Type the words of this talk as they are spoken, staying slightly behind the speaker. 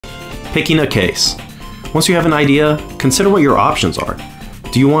Picking a case. Once you have an idea, consider what your options are.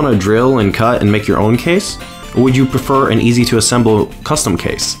 Do you want to drill and cut and make your own case? Or would you prefer an easy to assemble custom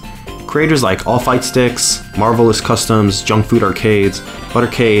case? Creators like All Fight Sticks, Marvelous Customs, Junk Food Arcades,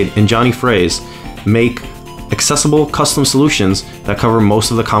 Buttercade, and Johnny Fraze make accessible custom solutions that cover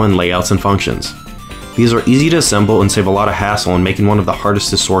most of the common layouts and functions. These are easy to assemble and save a lot of hassle in making one of the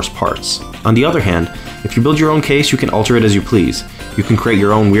hardest to source parts. On the other hand, if you build your own case, you can alter it as you please. You can create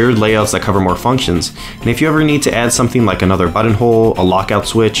your own weird layouts that cover more functions, and if you ever need to add something like another buttonhole, a lockout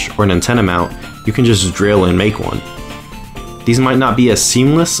switch, or an antenna mount, you can just drill and make one. These might not be as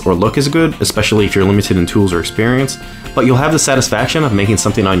seamless or look as good, especially if you're limited in tools or experience, but you'll have the satisfaction of making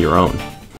something on your own.